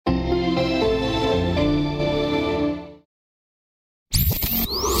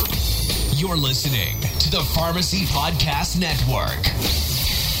You're listening to the Pharmacy Podcast Network.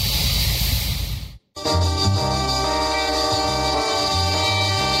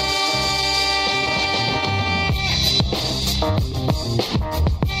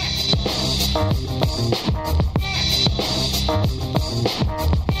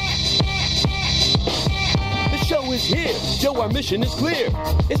 Is here. Yo, our mission is clear.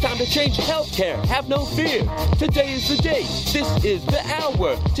 It's time to change healthcare. Have no fear. Today is the day. This is the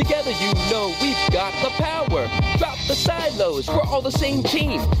hour. Together, you know we've got the power. Drop the silos. We're all the same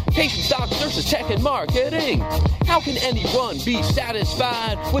team. Patients, docs, nurses, tech, and marketing. How can anyone be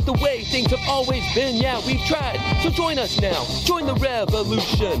satisfied with the way things have always been? Yeah, we've tried. So join us now. Join the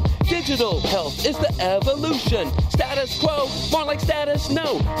revolution. Digital health is the evolution. Status quo, more like status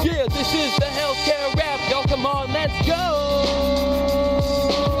no. Yeah, this is the healthcare rap. Y'all come on, let's go!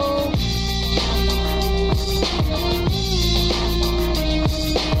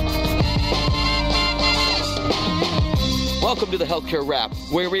 Welcome to the Healthcare Rap,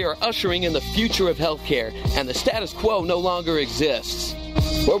 where we are ushering in the future of healthcare, and the status quo no longer exists.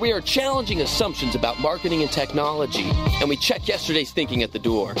 Where we are challenging assumptions about marketing and technology, and we check yesterday's thinking at the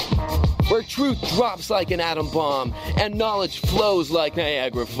door. Where truth drops like an atom bomb, and knowledge flows like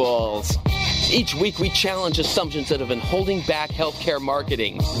Niagara Falls. Each week, we challenge assumptions that have been holding back healthcare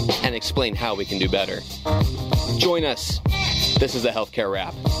marketing and explain how we can do better. Join us. This is the Healthcare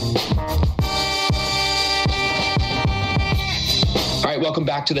Rap. All right, welcome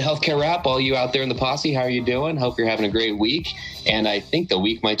back to the Healthcare Rap. All you out there in the posse, how are you doing? Hope you're having a great week. And I think the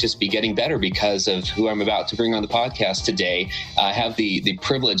week might just be getting better because of who I'm about to bring on the podcast today. I have the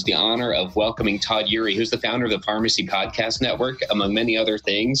privilege, the honor of welcoming Todd Eury, who's the founder of the Pharmacy Podcast Network, among many other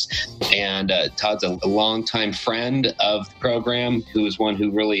things. And Todd's a longtime friend of the program, who is one who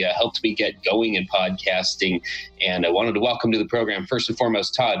really helped me get going in podcasting. And I wanted to welcome to the program, first and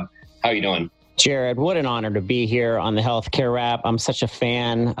foremost, Todd, how are you doing? Jared, what an honor to be here on the Healthcare Rap. I'm such a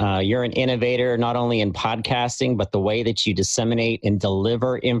fan. You're an innovator, not only in podcasting, but the way that you disseminate and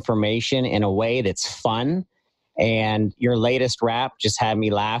deliver information in a way that's fun. And your latest rap just had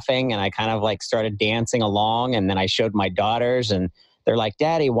me laughing, and I kind of like started dancing along. And then I showed my daughters, and they're like,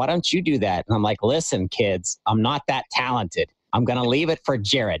 "Daddy, why don't you do that?" And I'm like, "Listen, kids, I'm not that talented. I'm going to leave it for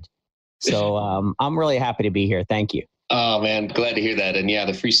Jared." So I'm really happy to be here. Thank you. Oh, man, glad to hear that. And yeah,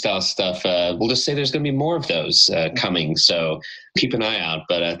 the freestyle stuff, we'll just say there's going to be more of those coming. So keep an eye out.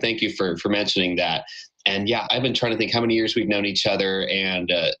 But thank you for mentioning that. And yeah, I've been trying to think how many years we've known each other.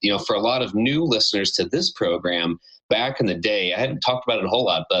 And, for a lot of new listeners to this program, back in the day, I hadn't talked about it a whole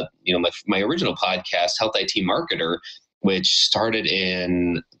lot, but, my original podcast, Health IT Marketer, which started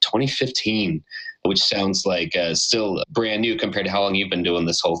in 2015, which sounds like still brand new compared to how long you've been doing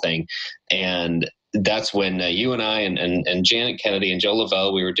this whole thing. And that's when you and I and Janet Kennedy and Joe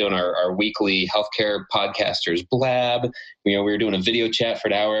Lavelle, we were doing our weekly healthcare podcasters blab. We were doing a video chat for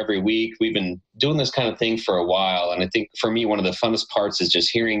an hour every week. We've been doing this kind of thing for a while. And I think for me, one of the funnest parts is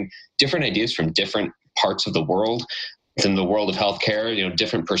just hearing different ideas from different parts of the world. In the world of healthcare,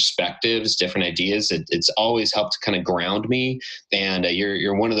 different perspectives, different ideas. It's always helped kind of ground me. And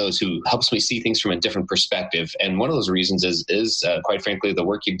you're one of those who helps me see things from a different perspective. And one of those reasons is quite frankly, the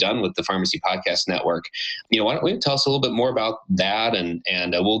work you've done with the Pharmacy Podcast Network. Why don't we tell us a little bit more about that? And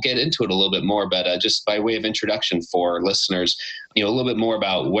we'll get into it a little bit more, but just by way of introduction for listeners, a little bit more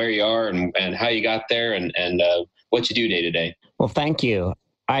about where you are and how you got there and what you do day to day. Well, thank you.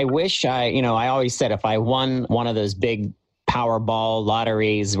 I wish I always said if I won one of those big Powerball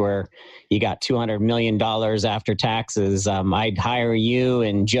lotteries where you got $200 million after taxes, I'd hire you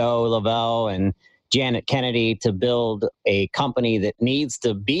and Joe Lavelle and Janet Kennedy to build a company that needs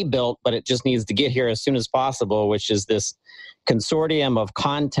to be built, but it just needs to get here as soon as possible, which is this consortium of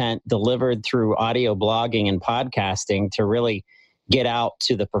content delivered through audio blogging and podcasting to really get out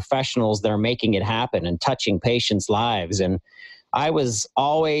to the professionals that are making it happen and touching patients' lives. And I was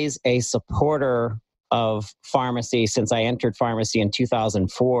always a supporter of pharmacy since I entered pharmacy in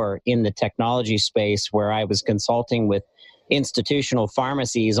 2004 in the technology space, where I was consulting with institutional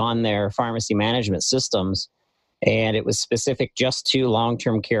pharmacies on their pharmacy management systems. And it was specific just to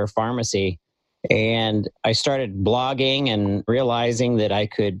long-term care pharmacy. And I started blogging and realizing that I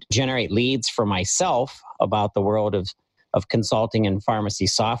could generate leads for myself about the world of consulting and pharmacy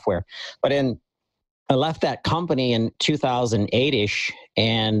software. But I left that company in 2008-ish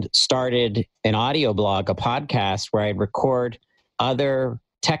and started an audio blog, a podcast where I'd record other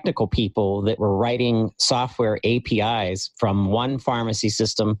technical people that were writing software APIs from one pharmacy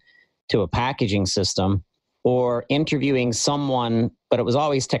system to a packaging system. or interviewing someone, but it was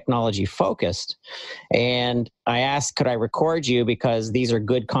always technology focused. And I asked, could I record you? Because these are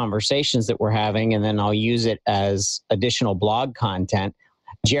good conversations that we're having, and then I'll use it as additional blog content.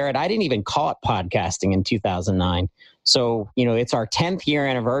 Jared, I didn't even call it podcasting in 2009. So, it's our 10th year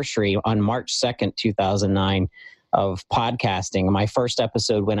anniversary on March 2nd, 2009 of podcasting. My first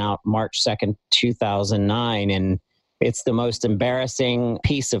episode went out March 2nd, 2009. And it's the most embarrassing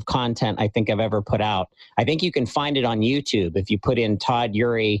piece of content I think I've ever put out. I think you can find it on YouTube if you put in Todd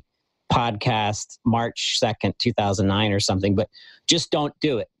Eury podcast March 2nd, 2009 or something, but just don't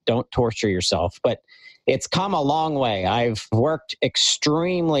do it. Don't torture yourself. But it's come a long way. I've worked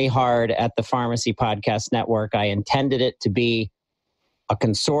extremely hard at the Pharmacy Podcast Network. I intended it to be a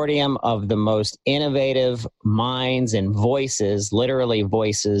consortium of the most innovative minds and voices, literally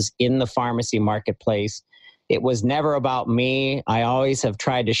voices, in the pharmacy marketplace. It was never about me. I always have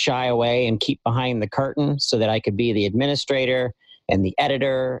tried to shy away and keep behind the curtain so that I could be the administrator and the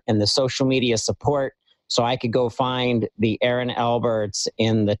editor and the social media support, so I could go find the Aaron Alberts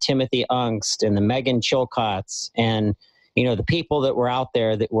and the Timothy Ungst and the Megan Chilcotts and, the people that were out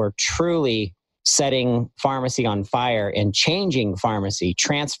there that were truly setting pharmacy on fire and changing pharmacy,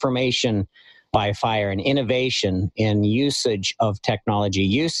 transformation by fire, and innovation and usage of technology,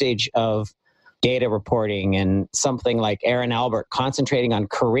 usage of data reporting, and something like Aaron Albert concentrating on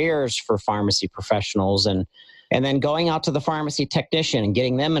careers for pharmacy professionals, and then going out to the pharmacy technician and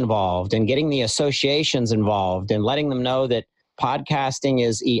getting them involved and getting the associations involved and letting them know that podcasting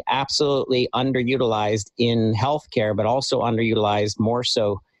is absolutely underutilized in healthcare, but also underutilized more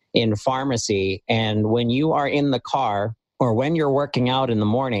so in pharmacy. And when you are in the car or when you're working out in the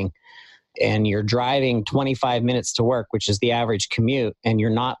morning and you're driving 25 minutes to work, which is the average commute, and you're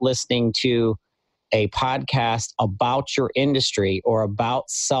not listening to a podcast about your industry or about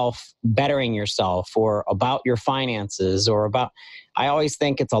bettering yourself or about your finances I always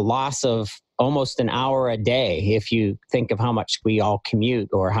think it's a loss of almost an hour a day if you think of how much we all commute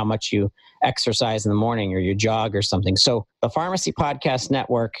or how much you exercise in the morning or you jog or something. So the Pharmacy Podcast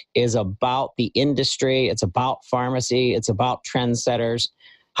Network is about the industry. It's about pharmacy. It's about trendsetters.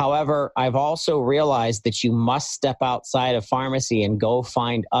 However, I've also realized that you must step outside of pharmacy and go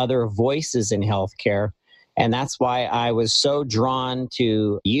find other voices in healthcare. And that's why I was so drawn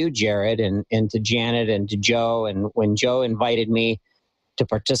to you, Jared, and to Janet and to Joe. And when Joe invited me to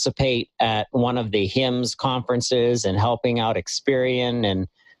participate at one of the HIMSS conferences and helping out Experian, and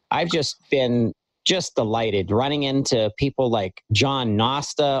I've just been delighted running into people like John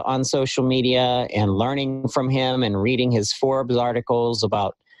Nosta on social media and learning from him and reading his Forbes articles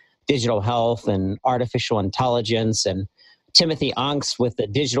about digital health and artificial intelligence, and Timothy Ungst with the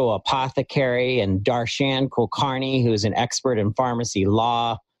Digital Apothecary, and Darshan Kulkarni, who's an expert in pharmacy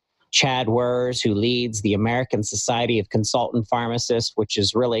law, Chad Wers, who leads the American Society of Consultant Pharmacists, which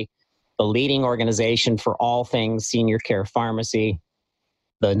is really the leading organization for all things senior care pharmacy,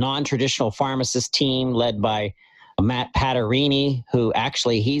 the non-traditional pharmacist team led by Matt Patarini, who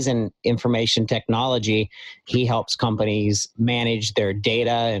actually he's in information technology. He helps companies manage their data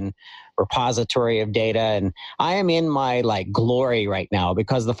and repository of data. And I am in my glory right now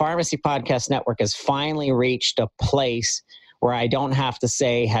because the Pharmacy Podcast Network has finally reached a place where I don't have to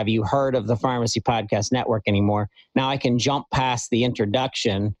say, have you heard of the Pharmacy Podcast Network anymore? Now I can jump past the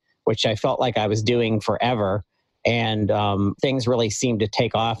introduction, which I felt like I was doing forever. And things really seemed to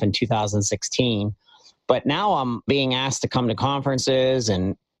take off in 2016. But now I'm being asked to come to conferences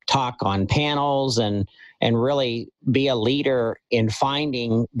and talk on panels and really be a leader in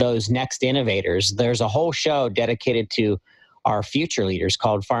finding those next innovators. There's a whole show dedicated to our future leaders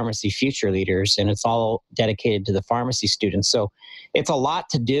called Pharmacy Future Leaders, and it's all dedicated to the pharmacy students. So it's a lot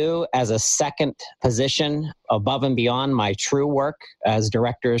to do as a second position above and beyond my true work as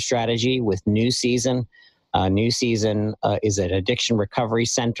Director of Strategy with New Season. New Season is at addiction recovery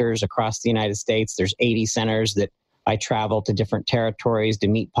centers across the United States. There's 80 centers that I travel to different territories to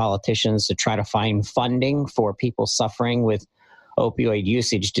meet politicians to try to find funding for people suffering with opioid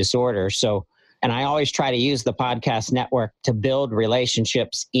usage disorder. So, and I always try to use the podcast network to build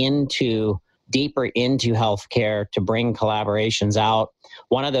relationships deeper into healthcare to bring collaborations out.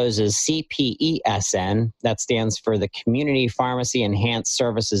 One of those is CPESN. That stands for the Community Pharmacy Enhanced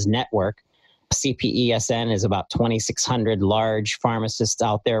Services Network. CPESN is about 2,600 large pharmacists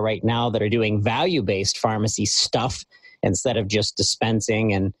out there right now that are doing value-based pharmacy stuff instead of just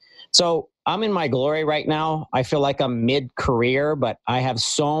dispensing. And so I'm in my glory right now. I feel like I'm mid-career, but I have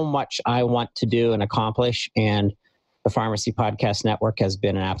so much I want to do and accomplish. And the Pharmacy Podcast Network has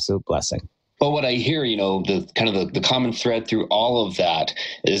been an absolute blessing. But what I hear, the kind of the common thread through all of that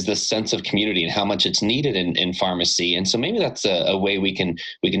is this sense of community and how much it's needed in pharmacy. And so maybe that's a way we can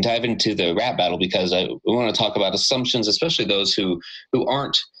dive into the rap battle, because we want to talk about assumptions, especially those who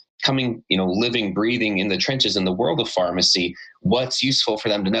aren't coming, living, breathing in the trenches in the world of pharmacy. What's useful for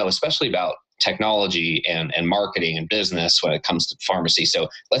them to know, especially about technology and marketing and business when it comes to pharmacy. So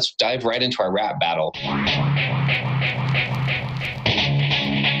let's dive right into our rap battle.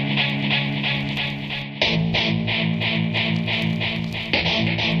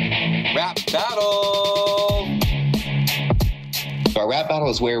 Rap battle. Our rap battle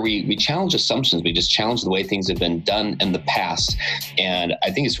is where we challenge assumptions. We just challenge the way things have been done in the past. And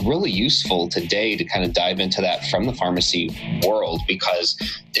I think it's really useful today to kind of dive into that from the pharmacy world, because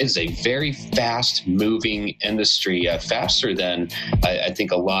it is a very fast moving industry, faster than I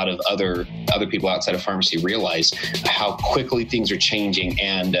think a lot of other people outside of pharmacy realize how quickly things are changing.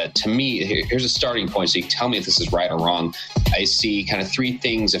 And to me, here's a starting point. So you tell me if this is right or wrong. I see kind of three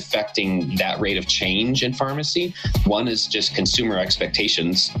things affecting that rate of change in pharmacy. One is just consumer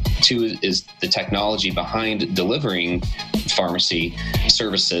expectations. Two is the technology behind delivering pharmacy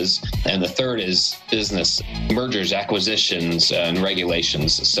services. And the third is business mergers, acquisitions, and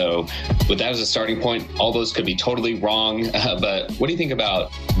regulations. So with that as a starting point, all those could be totally wrong. But what do you think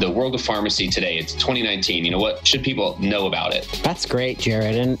about the world of pharmacy today? It's 2019. What should people know about it? That's great,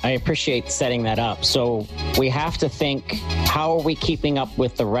 Jared. And I appreciate setting that up. So we have to think, how are we keeping up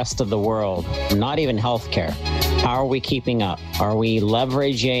with the rest of the world? Not even healthcare. How are we keeping up? Are we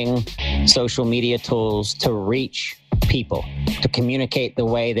leveraging social media tools to reach people, to communicate the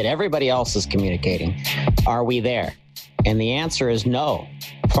way that everybody else is communicating? Are we there? And the answer is no.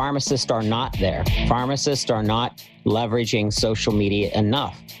 Pharmacists are not there. Pharmacists are not leveraging social media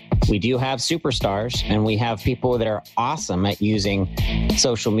enough. We do have superstars, and we have people that are awesome at using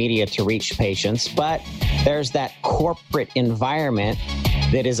social media to reach patients, but there's that corporate environment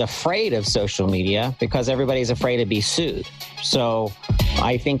that is afraid of social media because everybody's afraid to be sued. So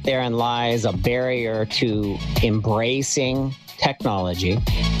I think therein lies a barrier to embracing technology,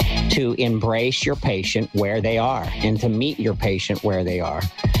 to embrace your patient where they are and to meet your patient where they are.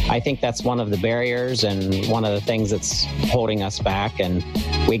 I think that's one of the barriers and one of the things that's holding us back, and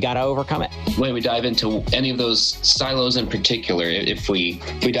we got to overcome it. When we dive into any of those silos in particular, if we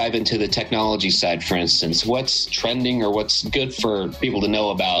dive into the technology side, for instance, what's trending or what's good for people to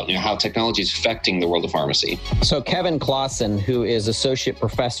know about, how technology is affecting the world of pharmacy? So Kevin Clausen, who is associate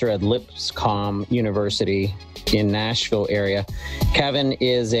professor at Lipscomb University in Nashville area. Kevin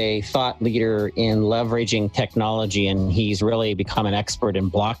is a thought leader in leveraging technology, and he's really become an expert in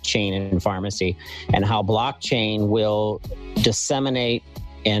blockchain in pharmacy and how blockchain will disseminate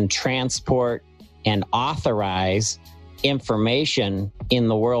and transport and authorize information in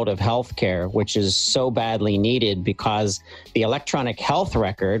the world of healthcare, which is so badly needed because the electronic health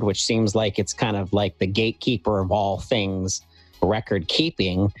record, which seems like it's kind of like the gatekeeper of all things record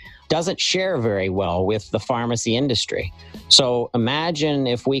keeping, doesn't share very well with the pharmacy industry. So imagine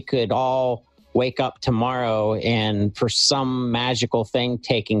if we could all wake up tomorrow and for some magical thing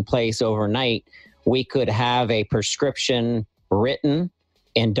taking place overnight, we could have a prescription written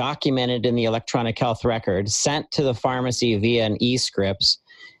and documented in the electronic health record, sent to the pharmacy via an e-scripts,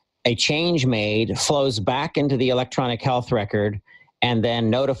 a change made, flows back into the electronic health record, and then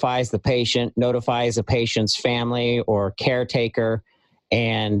notifies the patient's family or caretaker.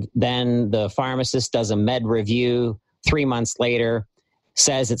 And then the pharmacist does a med review 3 months later,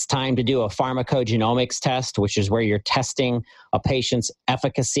 says it's time to do a pharmacogenomics test, which is where you're testing a patient's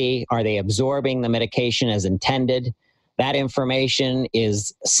efficacy. Are they absorbing the medication as intended? That information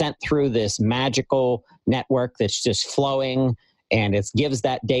is sent through this magical network that's just flowing, and it gives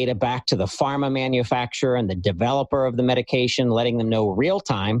that data back to the pharma manufacturer and the developer of the medication, letting them know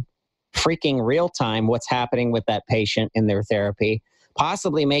freaking real time, what's happening with that patient in their therapy,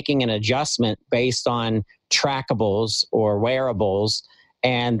 possibly making an adjustment based on trackables or wearables,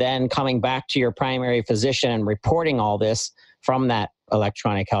 and then coming back to your primary physician and reporting all this from that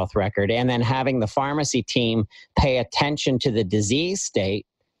electronic health record, and then having the pharmacy team pay attention to the disease state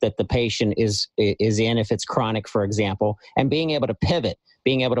that the patient is in, if it's chronic, for example, and being able to pivot,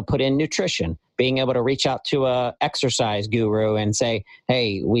 being able to put in nutrition, being able to reach out to a exercise guru and say,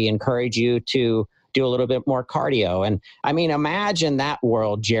 hey, we encourage you to do a little bit more cardio. And I mean, imagine that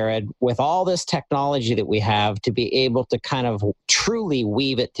world, Jared, with all this technology that we have to be able to kind of truly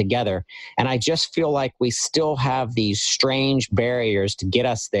weave it together. And I just feel like we still have these strange barriers to get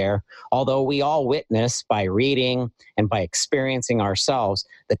us there, although we all witness by reading and by experiencing ourselves,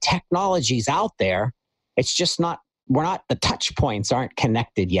 the technology's out there. It's just the touch points aren't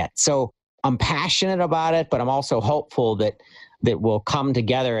connected yet. So I'm passionate about it, but I'm also hopeful that we'll come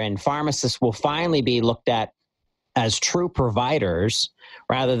together and pharmacists will finally be looked at as true providers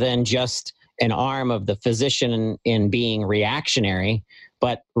rather than just an arm of the physician in being reactionary,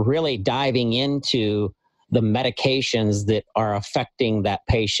 but really diving into the medications that are affecting that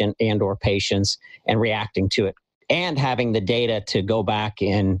patient and or patients and reacting to it, and having the data to go back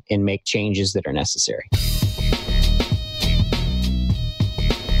and make changes that are necessary.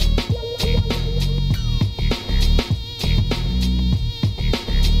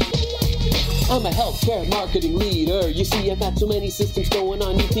 I'm a healthcare marketing leader. You see, I've got so many systems going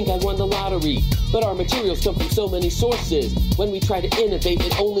on, you think I won the lottery. But our materials come from so many sources. When we try to innovate,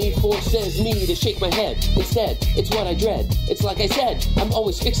 it only forces me to shake my head. Instead, it's what I dread. It's like I said, I'm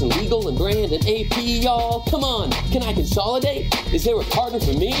always fixing legal and brand and AP, y'all. Come on, can I consolidate? Is there a partner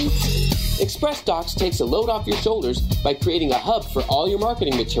for me? Express Docs takes a load off your shoulders by creating a hub for all your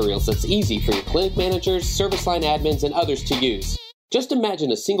marketing materials that's easy for your clinic managers, service line admins, and others to use. Just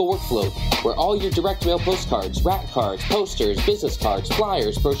imagine a single workflow where all your direct mail postcards, rack cards, posters, business cards,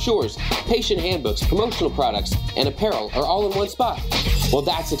 flyers, brochures, patient handbooks, promotional products, and apparel are all in one spot. Well,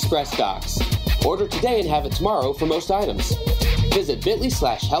 that's Express Docs. Order today and have it tomorrow for most items. Visit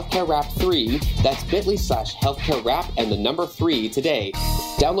bit.ly/healthcarewrap3. That's bit.ly/healthcarewrap and the number 3 today.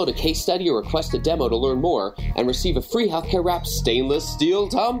 Download a case study or request a demo to learn more and receive a free Healthcare Wrap stainless steel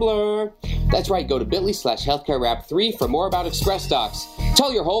tumbler. That's right, go to bit.ly/healthcarewrap3 for more about Express Docs.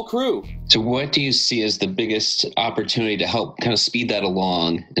 Tell your whole crew. So what do you see as the biggest opportunity to help kind of speed that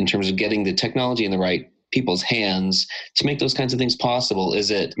along in terms of getting the technology in the right people's hands to make those kinds of things possible? Is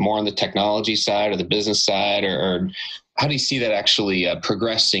it more on the technology side or the business side, or how do you see that actually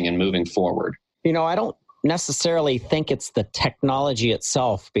progressing and moving forward? You know, I don't necessarily think it's the technology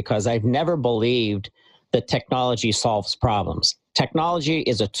itself, because I've never believed that technology solves problems. Technology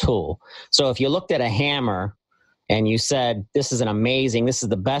is a tool. So if you looked at a hammer and you said, this is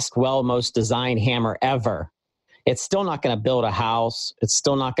the best, most designed hammer ever, it's still not going to build a house. It's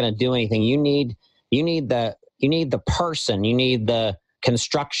still not going to do anything. You need the person, you need the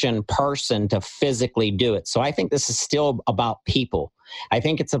construction person to physically do it. So I think this is still about people. I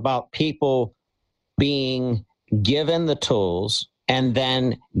think it's about people being given the tools and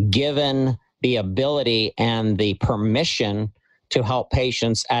then given the ability and the permission to help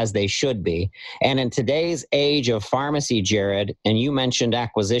patients as they should be. And in today's age of pharmacy, Jared, and you mentioned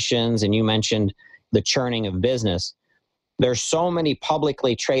acquisitions and you mentioned the churning of business, there's so many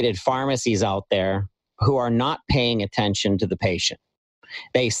publicly traded pharmacies out there who are not paying attention to the patient.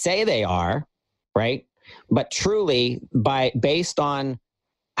 They say they are, right? But truly, based on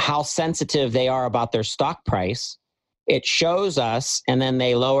how sensitive they are about their stock price, it shows us, and then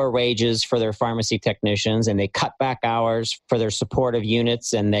they lower wages for their pharmacy technicians and they cut back hours for their supportive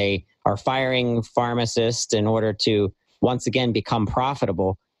units, and they are firing pharmacists in order to once again become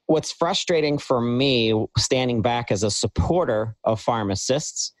profitable. What's frustrating for me, standing back as a supporter of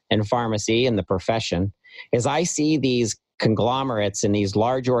pharmacists and pharmacy and the profession, is I see these conglomerates and these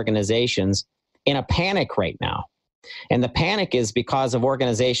large organizations in a panic right now. And the panic is because of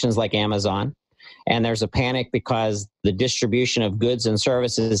organizations like Amazon. And there's a panic because the distribution of goods and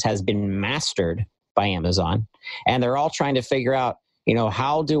services has been mastered by Amazon. And they're all trying to figure out,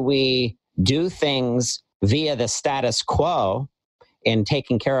 how do we do things via the status quo in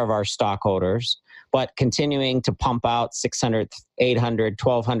taking care of our stockholders, but continuing to pump out 600, 800,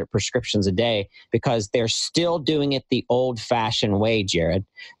 1,200 prescriptions a day, because they're still doing it the old-fashioned way, Jared.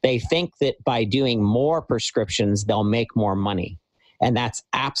 They think that by doing more prescriptions, they'll make more money. And that's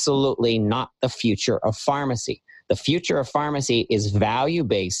absolutely not the future of pharmacy. The future of pharmacy is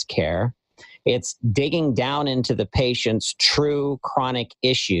value-based care. It's digging down into the patient's true chronic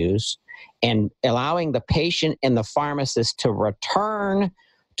issues and allowing the patient and the pharmacist to return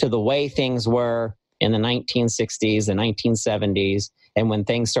to the way things were in the 1960s, the 1970s, and when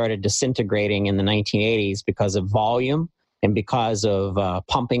things started disintegrating in the 1980s because of volume and because of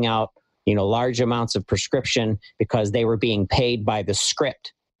pumping out large amounts of prescription, because they were being paid by the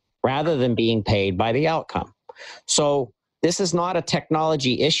script rather than being paid by the outcome. So this is not a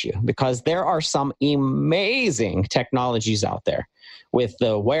technology issue, because there are some amazing technologies out there with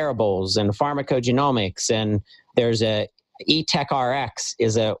the wearables and pharmacogenomics. And there's eTechRx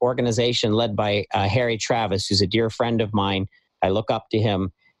is an organization led by Harry Travis, who's a dear friend of mine. I look up to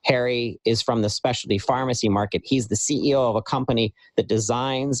him. Harry is from the specialty pharmacy market. He's the CEO of a company that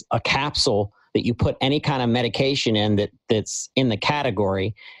designs a capsule that you put any kind of medication in that's in the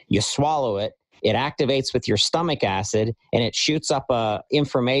category. You swallow it, it activates with your stomach acid, and it shoots up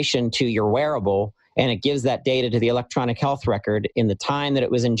information to your wearable, and it gives that data to the electronic health record in the time that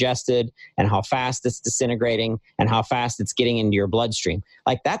it was ingested and how fast it's disintegrating and how fast it's getting into your bloodstream.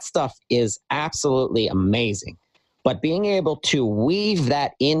 Like, that stuff is absolutely amazing. But being able to weave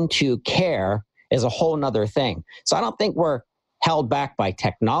that into care is a whole nother thing. So I don't think we're held back by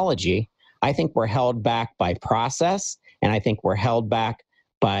technology. I think we're held back by process, and I think we're held back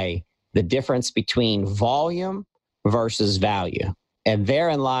by the difference between volume versus value. And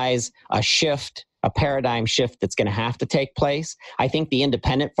therein lies a shift, a paradigm shift that's going to have to take place. I think the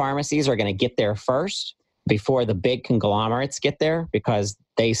independent pharmacies are going to get there first before the big conglomerates get there, because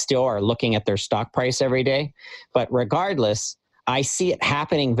they still are looking at their stock price every day. But regardless, I see it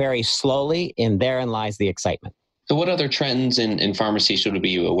happening very slowly, and therein lies the excitement. So what other trends in pharmacy should we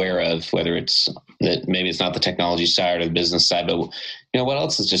be aware of, whether it's that maybe it's not the technology side or the business side, but what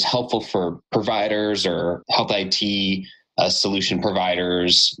else is just helpful for providers or health IT solution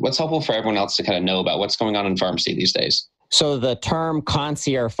providers? What's helpful for everyone else to kind of know about what's going on in pharmacy these days? So the term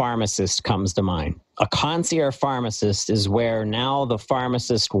concierge pharmacist comes to mind. A concierge pharmacist is where now the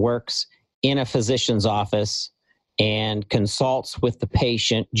pharmacist works in a physician's office and consults with the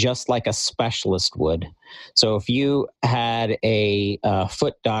patient just like a specialist would. So if you had a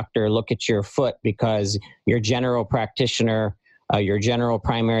foot doctor look at your foot because your general practitioner, your general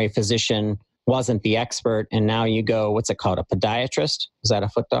primary physician wasn't the expert, and now you go, what's it called, a podiatrist? Is that a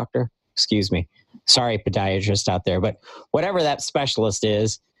foot doctor? Excuse me. Sorry, podiatrist out there. But whatever that specialist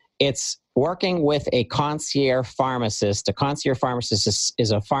is, it's working with a concierge pharmacist. A concierge pharmacist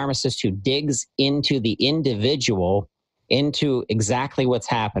is a pharmacist who digs into the individual, into exactly what's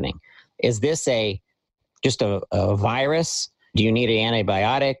happening. Is this just a virus? Do you need an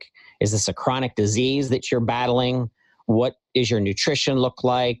antibiotic? Is this a chronic disease that you're battling? What does your nutrition look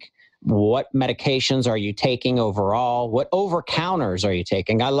like? What medications are you taking overall? What over-counters are you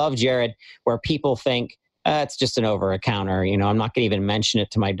taking? I love, Jared, where people think, it's just an over-a-counter. I'm not going to even mention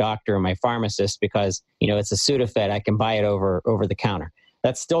it to my doctor or my pharmacist because, it's a Sudafed. I can buy it over the counter.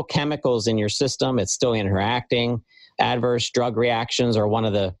 That's still chemicals in your system. It's still interacting. Adverse drug reactions are one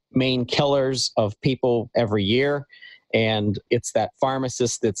of the main killers of people every year. And it's that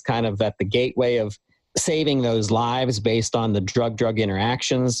pharmacist that's kind of at the gateway of saving those lives based on the drug-drug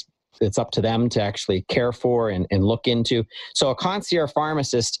interactions. It's up to them to actually care for and look into. So a concierge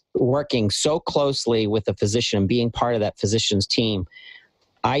pharmacist working so closely with a physician, being part of that physician's team,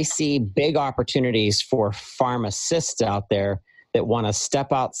 I see big opportunities for pharmacists out there that want to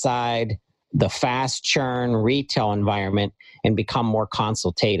step outside the fast churn retail environment and become more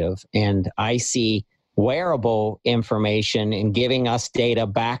consultative. And I see wearable information and giving us data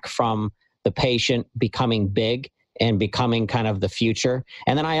back from the patient becoming big and becoming kind of the future.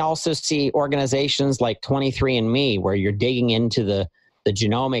 And then I also see organizations like 23andMe, where you're digging into the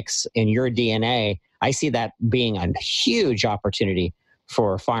genomics in your DNA. I see that being a huge opportunity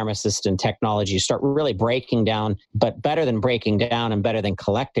for pharmacists and technology to start really breaking down, but better than breaking down and better than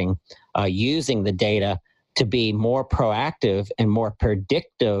collecting, using the data to be more proactive and more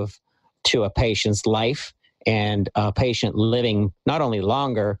predictive to a patient's life and a patient living not only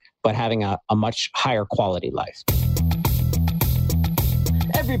longer, but having a much higher quality life.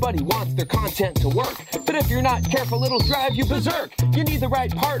 Everybody wants their content to work, but if you're not careful, it'll drive you berserk. You need the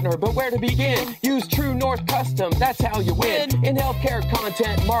right partner, but where to begin? Use True North Custom, that's how you win. In healthcare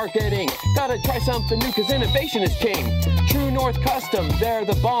content marketing, gotta try something new, cause innovation is king. True North Custom, they're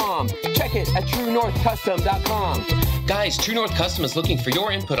the bomb. Check it at truenorthcustom.com. Guys, True North Custom is looking for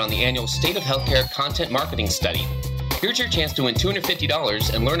your input on the annual State of Healthcare Content Marketing Study. Here's your chance to win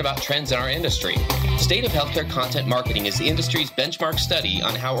 $250 and learn about trends in our industry. State of Healthcare Content Marketing is the industry's benchmark study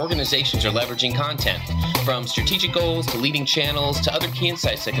on how organizations are leveraging content, from strategic goals to leading channels to other key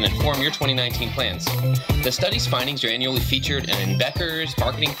insights that can inform your 2019 plans. The study's findings are annually featured in Becker's,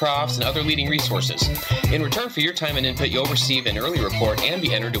 Marketing Profs, and other leading resources. In return for your time and input, you'll receive an early report and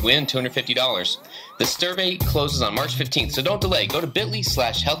be entered to win $250. The survey closes on March 15th, so don't delay. Go to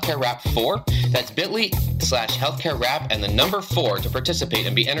bit.ly/healthcarerap4. That's bit.ly/healthcarerap and the number 4 to participate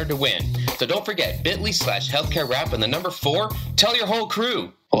and be entered to win. So don't forget, bit.ly/healthcarerap and the number 4. Tell your whole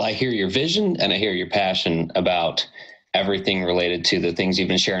crew. Well, I hear your vision and I hear your passion about everything related to the things you've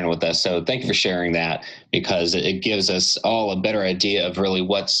been sharing with us. So thank you for sharing that, because it gives us all a better idea of really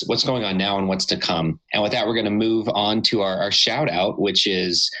what's going on now and what's to come. And with that, we're going to move on to our shout out, which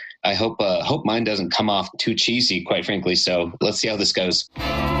is, I hope mine doesn't come off too cheesy, quite frankly. So let's see how this goes.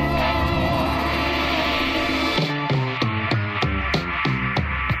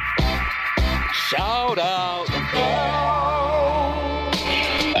 Shout out.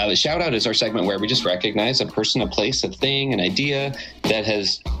 The shout out is our segment where we just recognize a person, a place, a thing, an idea that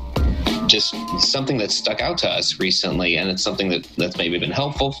has just something that stuck out to us recently, and it's something that's maybe been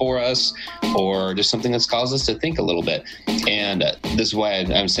helpful for us, or just something that's caused us to think a little bit. And this is why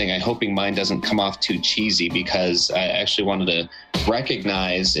I'm saying I'm hoping mine doesn't come off too cheesy, because I actually wanted to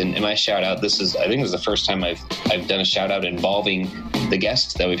recognize in my shout out, I think this is the first time I've done a shout out involving the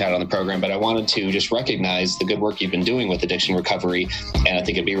guests that we've had on the program, but I wanted to just recognize the good work you've been doing with addiction recovery. And I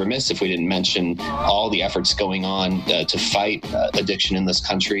think it'd be remiss if we didn't mention all the efforts going on to fight addiction in this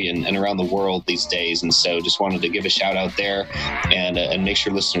country and around the world these days. And so just wanted to give a shout out there and make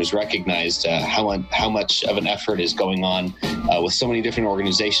sure listeners recognized how much of an effort is going on with so many different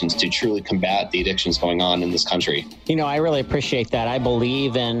organizations to truly combat the addictions going on in this country. I really appreciate that. I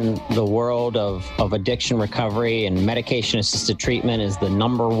believe in the world of addiction recovery, and medication-assisted treatment is the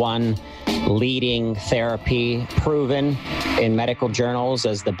number one leading therapy proven in medical journals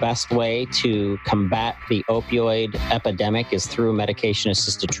as the best way to combat the opioid epidemic is through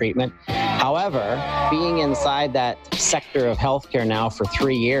medication-assisted treatment. However, being inside that sector of healthcare now for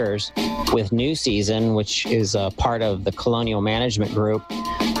 3 years with New Season, which is a part of the Colonial Management Group,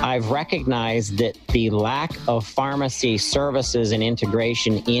 I've recognized that the lack of pharmacy services and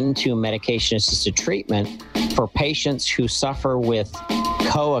integration into medication-assisted treatment for patients who suffer with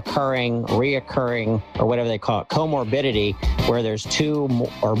co-occurring, reoccurring, or whatever they call it, comorbidity, where there's two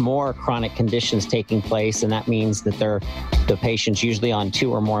or more chronic conditions taking place, and that means that the patient's usually on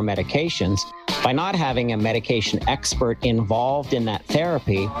 2 or more medications. By not having a medication expert involved in that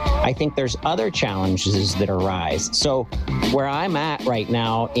therapy, I think there's other challenges that arise. So where I'm at right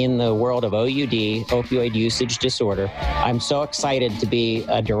now in the world of OUD, opioid usage disorder, I'm so excited to be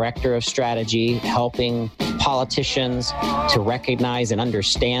a director of strategy, helping politicians to recognize and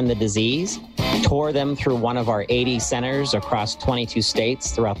understand the disease, tour them through one of our 80 centers across 22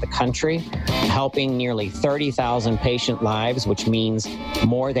 states throughout the country, helping nearly 30,000 patient lives, which means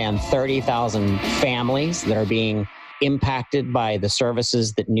more than 30,000 families that are being impacted by the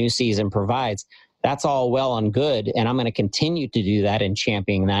services that New Season provides. That's all well and good, and I'm going to continue to do that and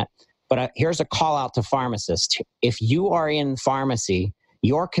championing that. But here's a call out to pharmacists. If you are in pharmacy,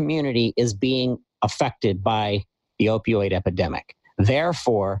 your community is being affected by the opioid epidemic.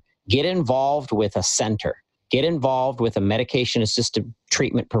 Therefore, get involved with a center. Get involved with a medication-assisted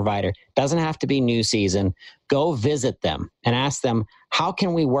treatment provider. Doesn't have to be New Season. Go visit them and ask them, how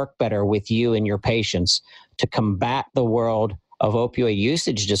can we work better with you and your patients to combat the world of opioid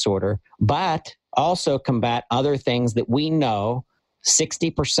usage disorder, but also combat other things that we know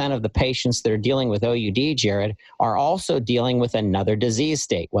 60% of the patients that are dealing with OUD, Jared, are also dealing with another disease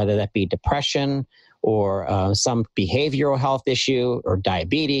state, whether that be depression or some behavioral health issue or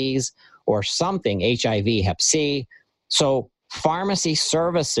diabetes or something, HIV, Hep C. So pharmacy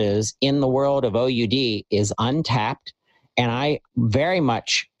services in the world of OUD is untapped, and I very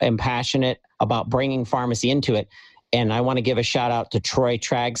much am passionate about bringing pharmacy into it. And I want to give a shout out to Troy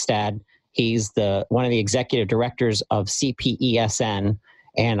Tragstad. He's one of the executive directors of CPESN,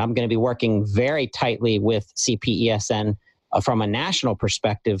 and I'm going to be working very tightly with CPESN from a national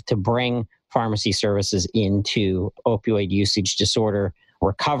perspective to bring pharmacy services into opioid usage disorder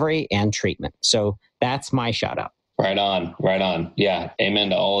recovery and treatment. So that's my shout out. Right on, right on. Yeah,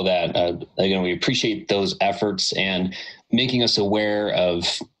 amen to all of that. We appreciate those efforts and making us aware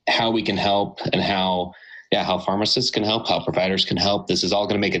of how we can help and how pharmacists can help, how providers can help. This is all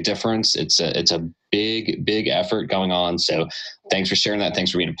going to make a difference. It's a big effort going on. So thanks for sharing that.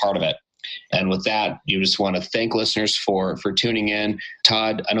 Thanks for being a part of it. And with that, you just want to thank listeners for tuning in.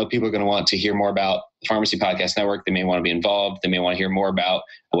 Todd, I know people are going to want to hear more about the Pharmacy Podcast Network. They may want to be involved. They may want to hear more about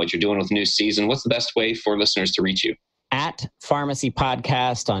what you're doing with New Season. What's the best way for listeners to reach you? At Pharmacy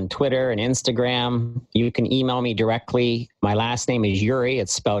Podcast on Twitter and Instagram. You can email me directly. My last name is Yuri.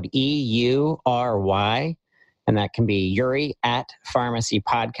 It's spelled EURY. And that can be Yuri at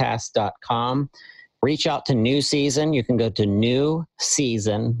pharmacypodcast.com. Reach out to New Season. You can go to New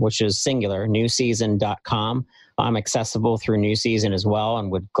Season, which is singular, newseason.com. I'm accessible through New Season as well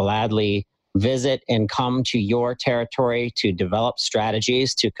and would gladly visit and come to your territory to develop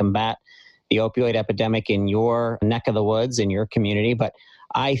strategies to combat the opioid epidemic in your neck of the woods, in your community. But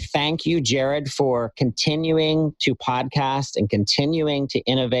I thank you, Jared, for continuing to podcast and continuing to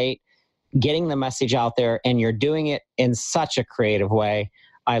innovate, getting the message out there, and you're doing it in such a creative way.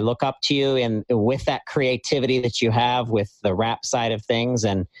 I look up to you, and with that creativity that you have with the rap side of things,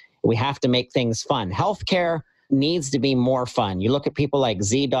 and we have to make things fun. Healthcare needs to be more fun. You look at people like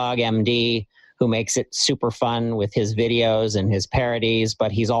Z-Dog MD, who makes it super fun with his videos and his parodies,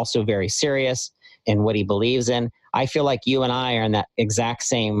 but he's also very serious in what he believes in. I feel like you and I are in that exact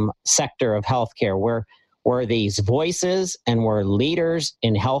same sector of healthcare. We're these voices and we're leaders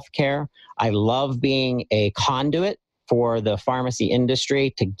in healthcare. I love being a conduit for the pharmacy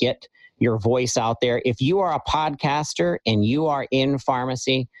industry to get your voice out there. If you are a podcaster and you are in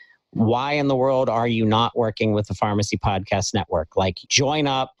pharmacy, why in the world are you not working with the Pharmacy Podcast Network? Like, join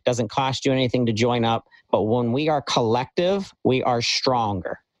up. Doesn't cost you anything to join up. But when we are collective, we are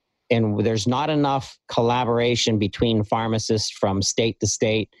stronger. And there's not enough collaboration between pharmacists from state to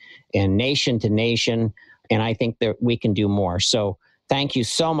state and nation to nation. And I think that we can do more. So thank you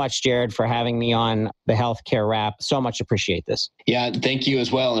so much, Jared, for having me on the Healthcare Wrap. So much appreciate this. Yeah, thank you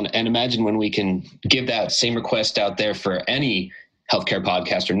as well. And imagine when we can give that same request out there for any healthcare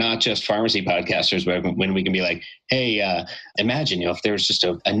podcaster, not just pharmacy podcasters, but when we can be like, hey, imagine, if there was just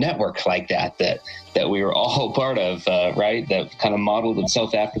a network like that we were all part of, right? That kind of modeled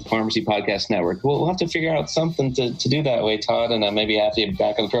itself after the Pharmacy Podcast Network. We'll have to figure out something to do that way, Todd, and maybe have you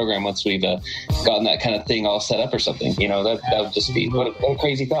back on the program once we've gotten that kind of thing all set up or something. That would just be what a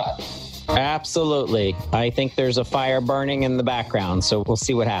crazy thought. Absolutely. I think there's a fire burning in the background, so we'll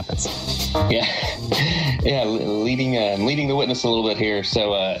see what happens. Yeah, leading the witness a little bit here.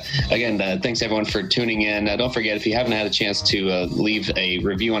 So again, thanks everyone for tuning in. Don't forget, if you haven't had a chance to leave a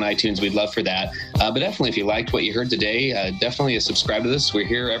review on iTunes, we'd love for that. But definitely, if you liked what you heard today, definitely subscribe to this. We're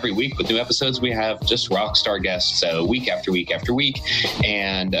here every week with new episodes. We have just rock star guests week after week after week.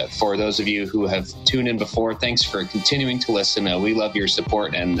 And for those of you who have tuned in before, thanks for continuing to listen. We love your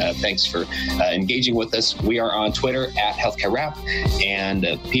support, and thanks for engaging with us. We are on Twitter at Healthcare Wrap, and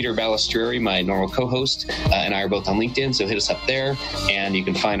Peter Balistrieri, my normal co-host, and I are both on LinkedIn, so hit us up there, and you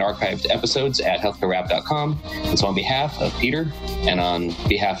can find archived episodes at healthcarewrap.com. And so on behalf of Peter, and on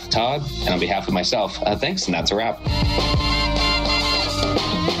behalf of Todd, and on behalf of myself, thanks, and that's a wrap.